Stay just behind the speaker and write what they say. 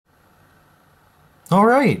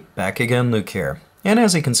Alright, back again, Luke here. And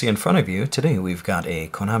as you can see in front of you, today we've got a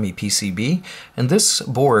Konami PCB, and this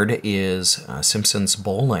board is Simpsons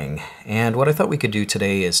Bowling. And what I thought we could do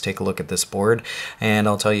today is take a look at this board, and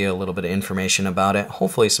I'll tell you a little bit of information about it,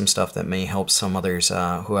 hopefully some stuff that may help some others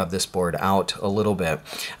who have this board out a little bit.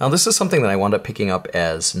 Now this is something that I wound up picking up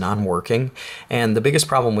as non-working, and the biggest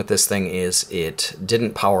problem with this thing is it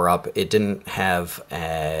didn't power up, it didn't have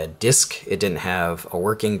a disc, it didn't have a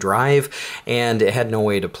working drive, and it had no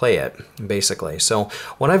way to play it, basically. So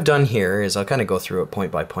what I've done here is I'll kind of go through it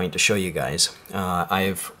point by point to show you guys.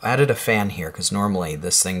 I've added a fan here because normally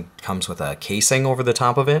this thing comes with a casing over the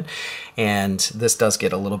top of it, and this does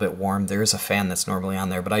get a little bit warm. There is a fan that's normally on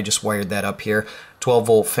there, but I just wired that up here.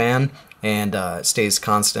 12-volt fan, and it stays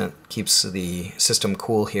constant, keeps the system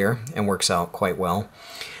cool here, and works out quite well.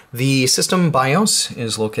 The system BIOS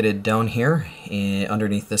is located down here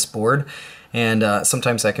underneath this board. And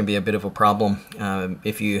sometimes that can be a bit of a problem.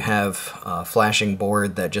 If you have a flashing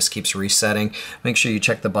board that just keeps resetting, make sure you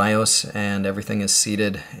check the BIOS and everything is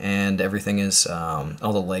seated and everything is,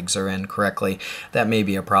 all the legs are in correctly. That may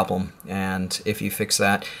be a problem, and if you fix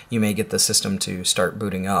that, you may get the system to start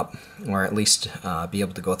booting up, or at least be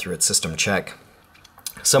able to go through its system check.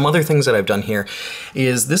 Some other things that I've done here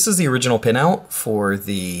is this is the original pinout for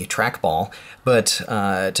the trackball, but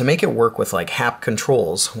to make it work with like HAP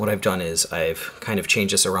controls, what I've done is I've kind of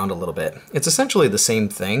changed this around a little bit. It's essentially the same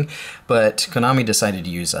thing, but Konami decided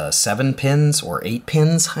to use 7 pins or 8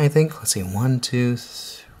 pins, I think. Let's see, 1, 2,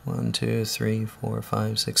 3, 4,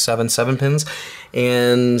 5, 6, 7 pins,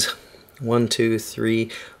 and 1, 2,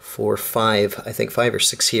 3, 4, 5, I think 5 or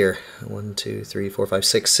 6 here. 1, 2, 3, 4, 5,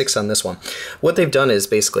 6 on this one. What they've done is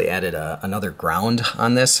basically added another ground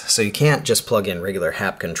on this, so you can't just plug in regular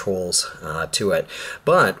HAP controls to it.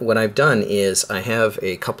 But what I've done is I have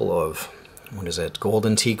a couple of, what is it,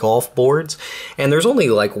 Golden Tee golf boards, and there's only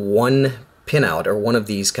like one pinout or one of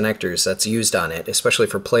these connectors that's used on it, especially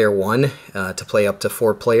for player 1 to play up to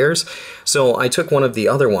 4 players. So I took one of the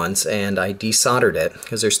other ones and I desoldered it,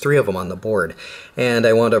 because there's 3 of them on the board, and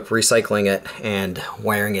I wound up recycling it and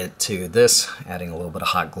wiring it to this, adding a little bit of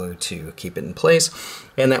hot glue to keep it in place,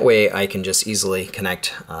 and that way I can just easily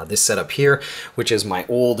connect this setup here, which is my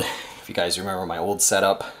old, if you guys remember my old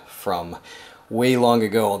setup from way long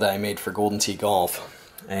ago that I made for Golden Tee Golf.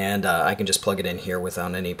 And I can just plug it in here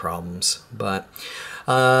without any problems. But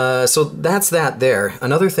so that's that there.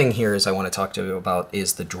 Another thing here is I want to talk to you about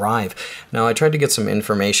is the drive. Now I tried to get some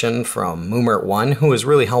information from Moomert1, who was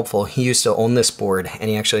really helpful. He used to own this board, and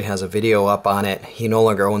he actually has a video up on it. He no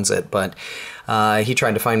longer owns it, but he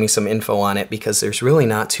tried to find me some info on it because there's really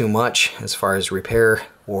not too much as far as repair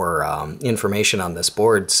or information on this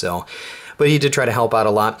board. So. But he did try to help out a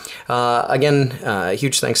lot. Again,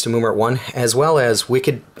 huge thanks to Moomert1, as well as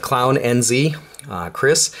wickedclownnz,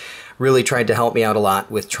 Chris, really tried to help me out a lot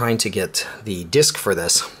with trying to get the disc for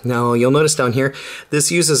this. Now, you'll notice down here, this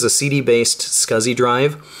uses a CD-based SCSI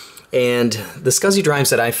drive, and the SCSI drives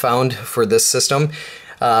that I found for this system,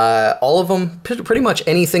 all of them, pretty much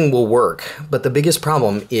anything will work, but the biggest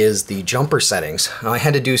problem is the jumper settings. Now, I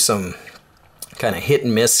had to do some kind of hit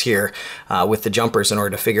and miss here with the jumpers in order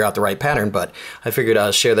to figure out the right pattern, but I figured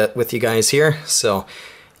I'll share that with you guys here so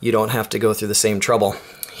you don't have to go through the same trouble.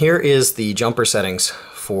 Here is the jumper settings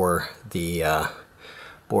for the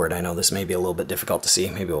board. I know this may be a little bit difficult to see,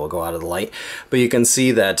 maybe we'll go out of the light, but you can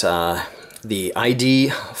see that the ID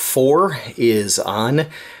 4 is on,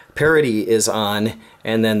 parity is on,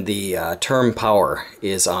 and then the term power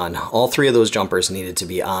is on. All 3 of those jumpers needed to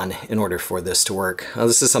be on in order for this to work. Now,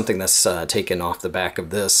 this is something that's taken off the back of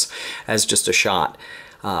this as just a shot.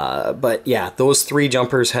 But yeah, those 3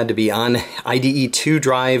 jumpers had to be on. IDE 2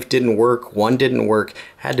 drive didn't work, 1 didn't work,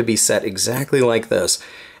 had to be set exactly like this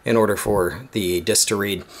in order for the disc to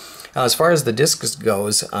read. As far as the disc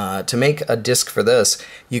goes, to make a disc for this,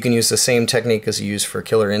 you can use the same technique as you use for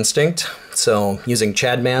Killer Instinct. So using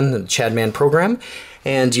Chadman, the Chadman program,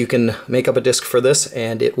 and you can make up a disc for this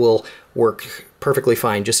and it will work perfectly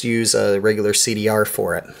fine. Just use a regular CDR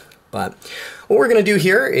for it. But what we're going to do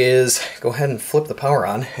here is go ahead and flip the power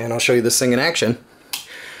on, and I'll show you this thing in action.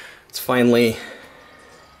 It's finally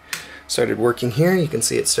started working here. You can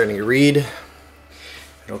see it's starting to read.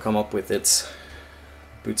 It'll come up with its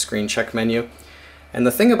boot screen check menu. And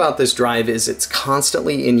the thing about this drive is it's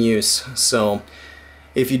constantly in use. So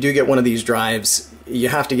if you do get one of these drives, you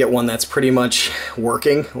have to get one that's pretty much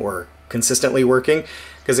working or consistently working,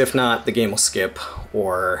 because if not, the game will skip,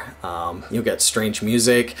 or you'll get strange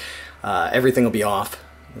music. Everything will be off.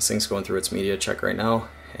 This thing's going through its media check right now,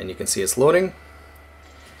 and you can see it's loading.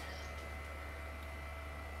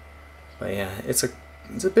 But yeah, it's a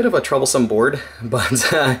it's a bit of a troublesome board, but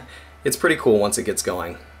it's pretty cool once it gets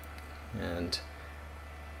going.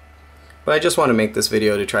 But I just want to make this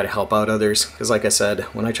video to try to help out others, because like I said,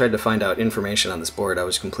 when I tried to find out information on this board, I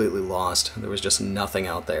was completely lost. There was just nothing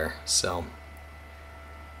out there. So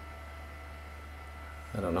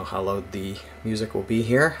I don't know how loud the music will be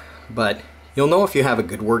here, but you'll know if you have a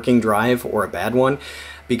good working drive or a bad one,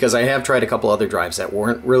 because I have tried a couple other drives that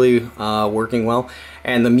weren't really working well,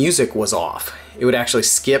 and the music was off. It would actually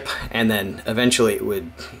skip, and then eventually it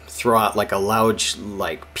would throw out like a loud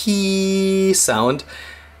like pee sound.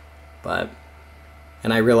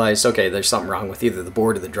 And I realized, okay, there's something wrong with either the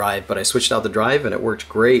board or the drive, but I switched out the drive and it worked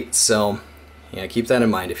great. So yeah, keep that in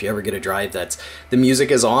mind. If you ever get a drive that's the music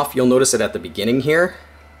is off, you'll notice it at the beginning here.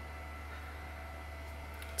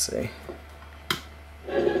 Let's see.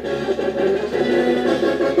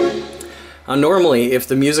 Normally, if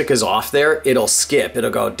the music is off there, it'll skip. It'll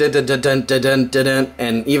go dun dun dun dun dun dun dun,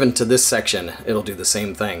 and even to this section, it'll do the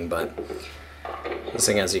same thing. But this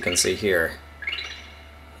thing, as you can see here,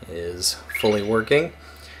 is fully working.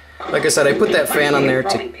 Like I said, I put that fan on there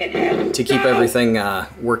to keep everything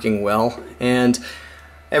working well, and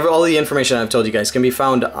all the information I've told you guys can be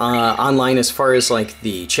found online as far as like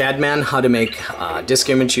the Chadman, how to make disk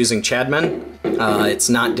image using Chadman. It's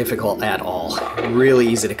not difficult at all. Really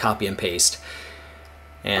easy to copy and paste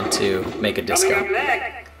and to make a disk up.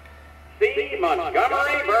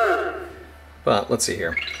 But let's see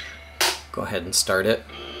here. Go ahead and start it,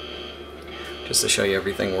 just to show you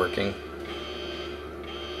everything working.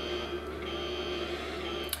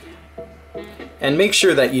 And make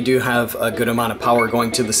sure that you do have a good amount of power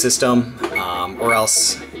going to the system, or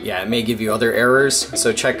else, yeah, it may give you other errors.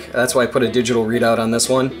 So check, that's why I put a digital readout on this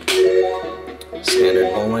one. Standard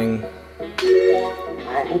bowling.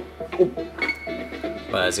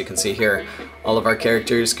 But as you can see here, all of our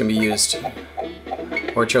characters can be used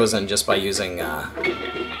or chosen just by using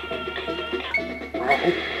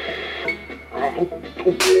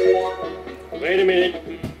Wait a minute.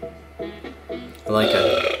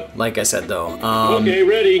 Like I said though, okay,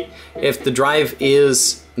 ready. If the drive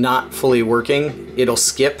is not fully working, it'll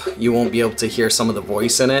skip. You won't be able to hear some of the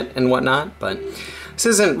voice in it and whatnot. But this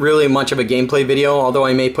isn't really much of a gameplay video, although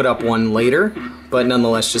I may put up one later. But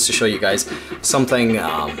nonetheless, just to show you guys something,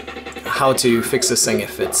 how to fix this thing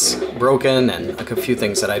if it's broken, and a few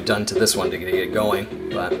things that I've done to this one to get it going.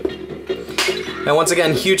 But and once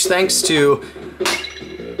again, huge thanks to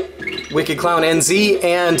wickedclownnz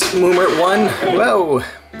and Moomert1, whoa,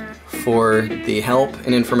 for the help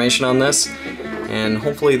and information on this. And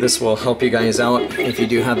hopefully this will help you guys out if you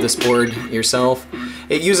do have this board yourself.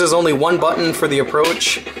 It uses only one button for the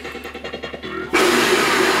approach.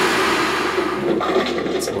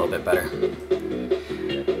 It's a little bit better.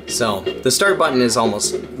 So the start button is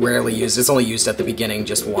almost rarely used. It's only used at the beginning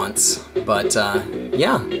just once. But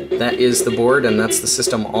yeah, that is the board, and that's the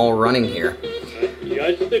system all running here.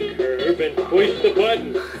 Adjust the curve and push the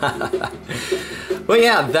button. Well,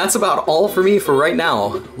 yeah, that's about all for me for right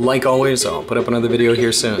now. Like always, I'll put up another video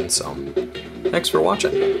here soon, so thanks for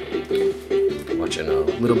watching. Watching a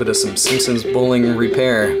little bit of some Simpsons bowling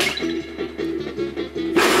repair.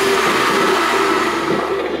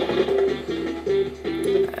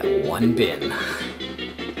 At one bin.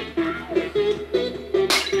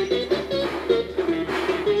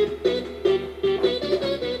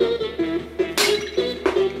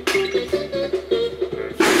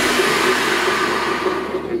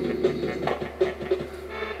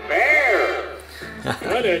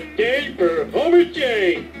 What a day for Homer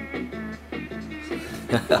J!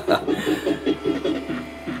 I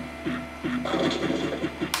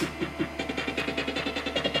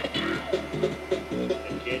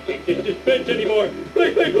can't take this suspense anymore!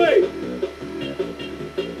 Play, play, play!